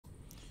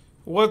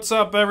What's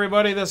up,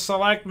 everybody? This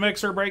Select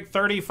Mixer Break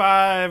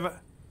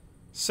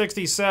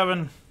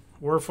 3567.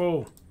 We're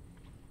full.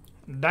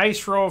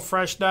 Dice roll,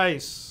 fresh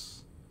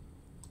dice.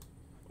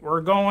 We're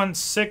going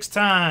 6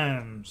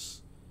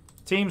 times.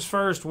 Teams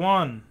first.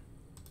 1,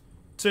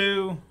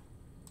 2,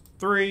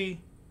 3,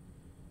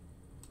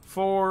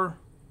 4,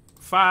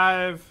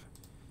 5,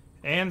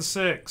 and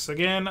 6.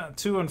 Again,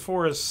 2 and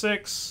 4 is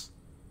 6.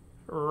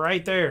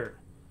 Right there.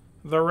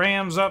 The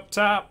Rams up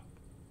top.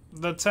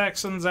 The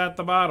Texans at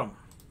the bottom.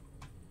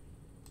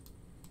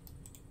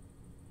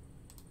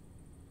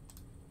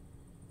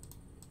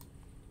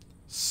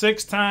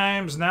 Six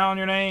times now in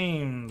your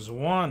names.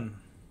 1.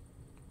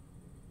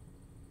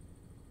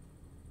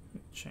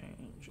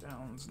 Change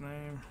Alan's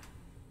name.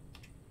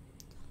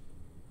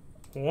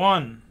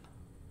 1,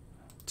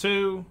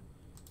 2,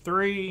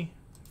 3,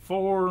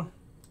 4,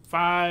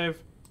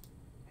 5,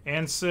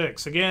 and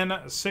 6. Again,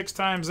 6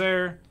 times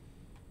there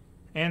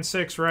and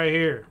 6 right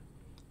here.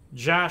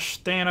 Josh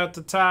Stan at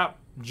the top.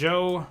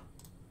 Joe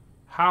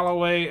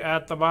Holloway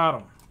at the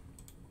bottom.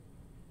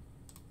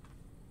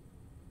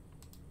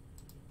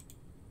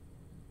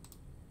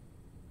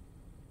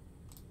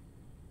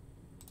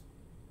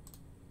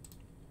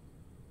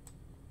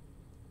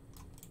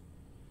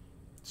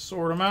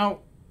 Sort them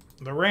out.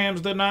 The Rams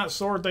did not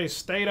sort. They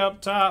stayed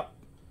up top.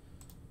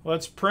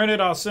 Let's print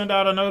it. I'll send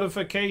out a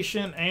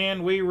notification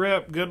and we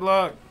rip. Good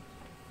luck.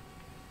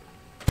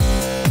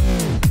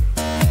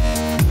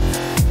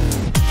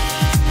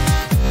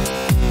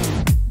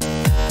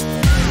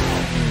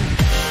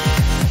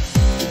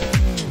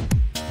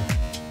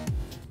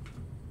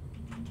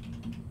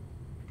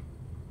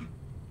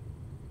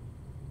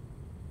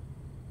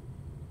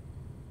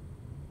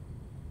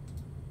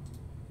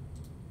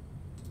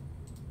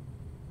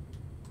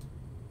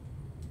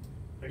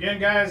 Again,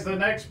 guys, the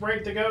next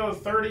break to go,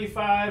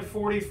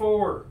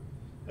 3544.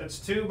 That's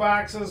 2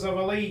 boxes of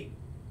Elite.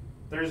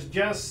 There's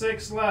just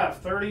 6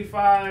 left.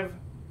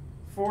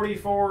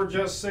 3544,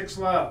 just 6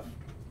 left.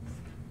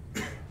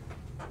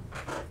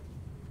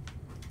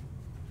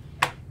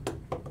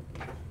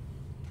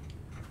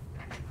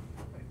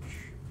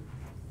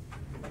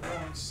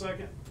 1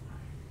 second.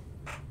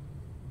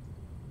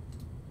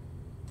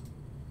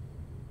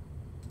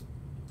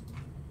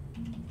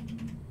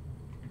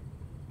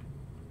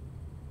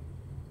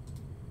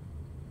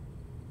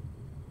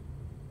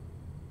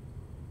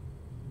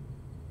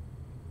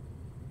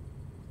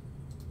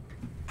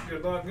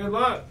 Good luck, good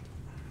luck.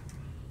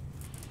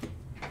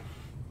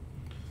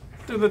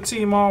 Do the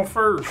team all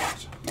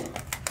first.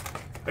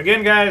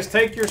 Again, guys,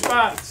 take your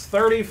spots.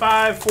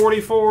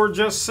 35-44,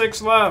 just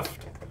 6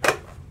 left.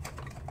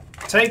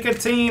 Take a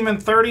team in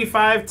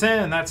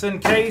 35-10. That's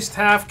encased,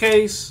 half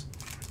case.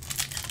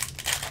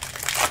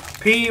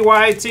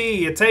 PYT,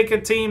 you take a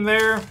team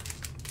there.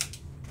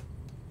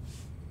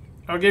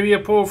 I'll give you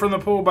a pull from the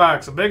pull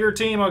box. A bigger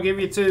team, I'll give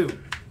you 2.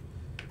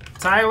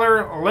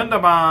 Tyler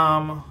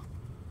Linderbaum.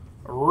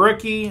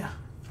 Rookie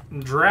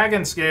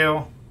Dragon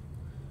Scale.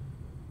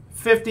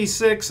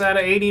 56 out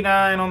of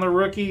 89 on the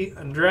rookie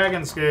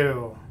Dragon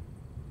Scale.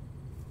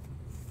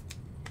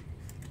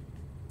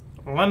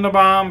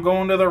 Linderbaum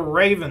going to the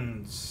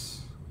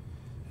Ravens.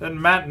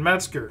 And Matt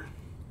Metzger.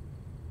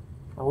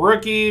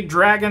 Rookie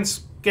Dragon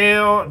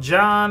Scale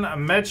John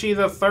Mechie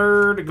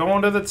III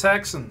going to the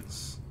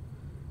Texans.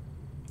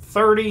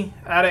 30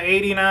 out of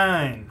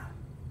 89.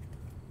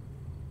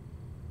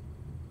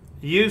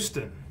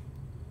 Houston.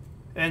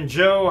 And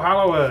Joe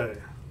Holloway.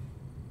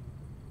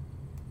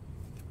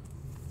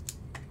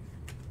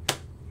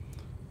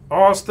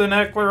 Austin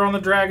Eckler on the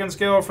Dragon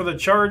Scale for the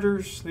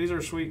Chargers. These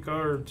are sweet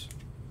cards.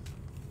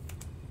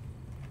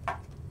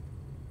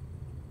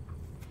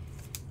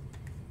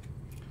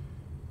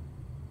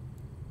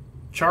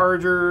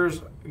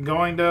 Chargers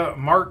going to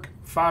Mark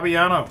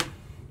Fabiano.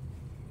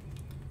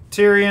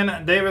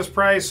 Tyrion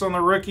Davis-Price on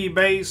the rookie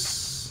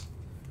base.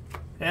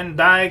 And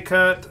die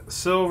cut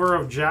silver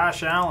of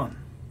Josh Allen.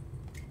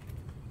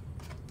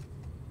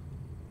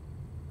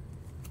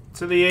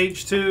 To the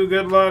H2,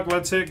 good luck.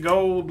 Let's hit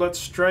gold. Let's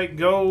strike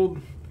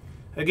gold.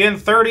 Again,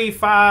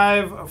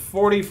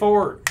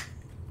 35-44.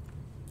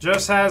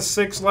 Just has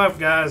 6 left,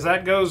 guys.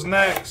 That goes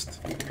next.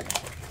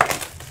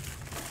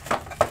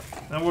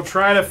 And we'll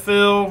try to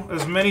fill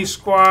as many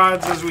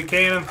squads as we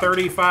can in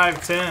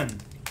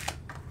 35-10.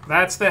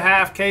 That's the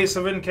half case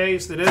of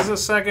encased. It is the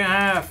second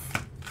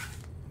half.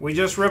 We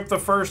just ripped the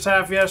first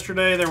half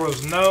yesterday. There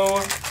was no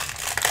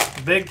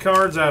big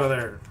cards out of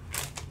there.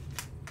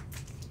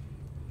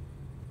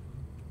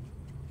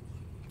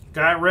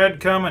 Got red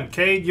coming.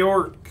 Cade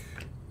York.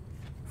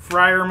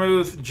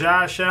 Freiermuth.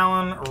 Josh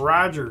Allen.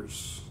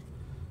 Rodgers.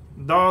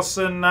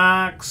 Dawson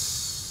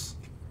Knox.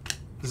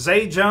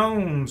 Zay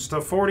Jones to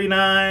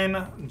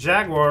 49.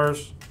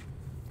 Jaguars.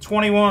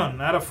 21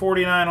 out of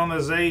 49 on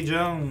the Zay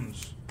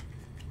Jones.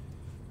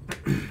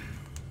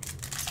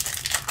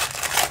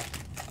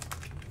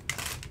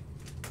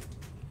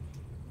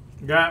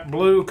 Got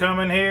blue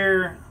coming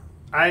here.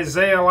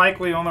 Isaiah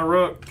Likely on the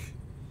rook.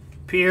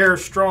 Pierre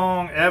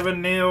Strong,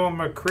 Evan Neal,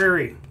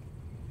 McCreary.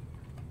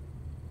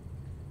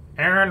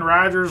 Aaron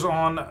Rodgers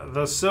on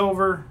the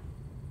silver.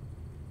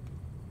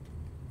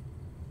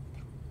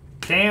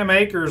 Cam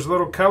Akers,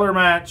 little color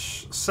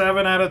match,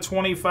 7 out of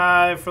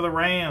 25 for the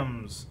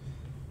Rams.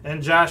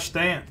 And Josh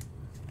Stant.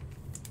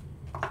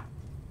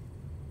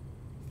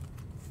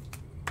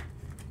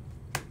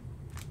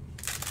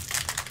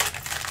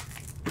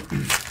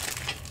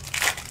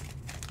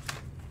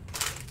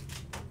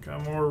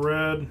 Got more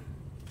red.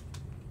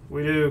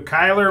 We do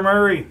Kyler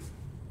Murray.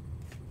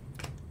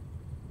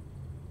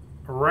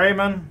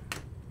 Raymond.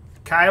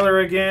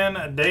 Kyler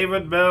again.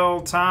 David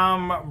Bell.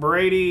 Tom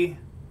Brady.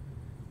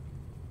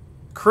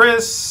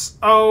 Chris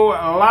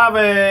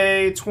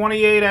Olave,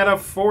 28 out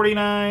of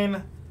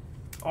 49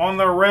 on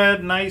the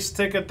red. Nice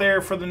ticket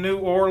there for the New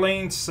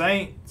Orleans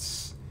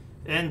Saints.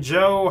 And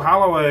Joe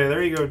Holloway.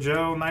 There you go,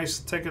 Joe. Nice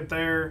ticket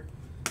there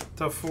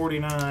to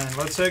 49.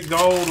 Let's hit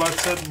gold.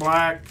 Let's hit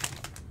black.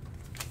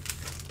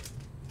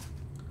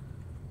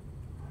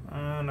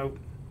 Nope.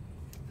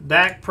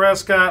 Dak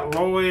Prescott,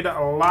 Lloyd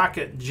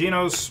Lockett,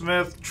 Geno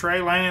Smith,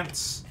 Trey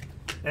Lance,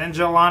 and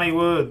Jelani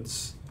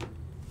Woods.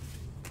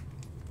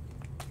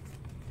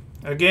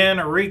 Again,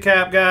 a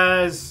recap,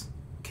 guys.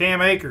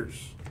 Cam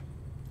Akers,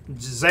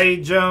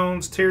 Zay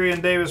Jones,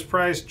 Tyrion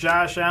Davis-Price,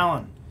 Josh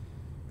Allen.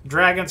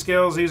 Dragon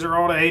Scales, these are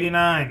all to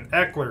 89.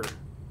 Eckler,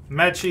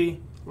 Mechie,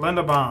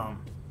 Linderbaum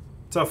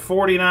to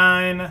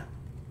 49.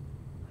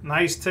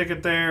 Nice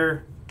ticket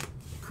there.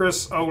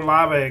 Chris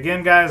Olave.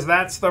 Again, guys,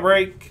 that's the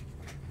break.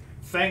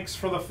 Thanks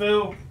for the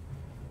fill.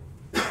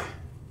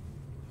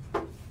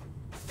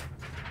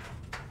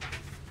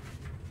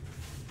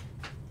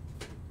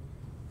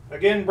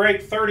 Again,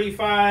 break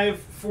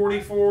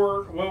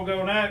 35.44 will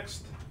go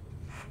next.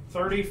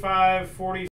 35.44.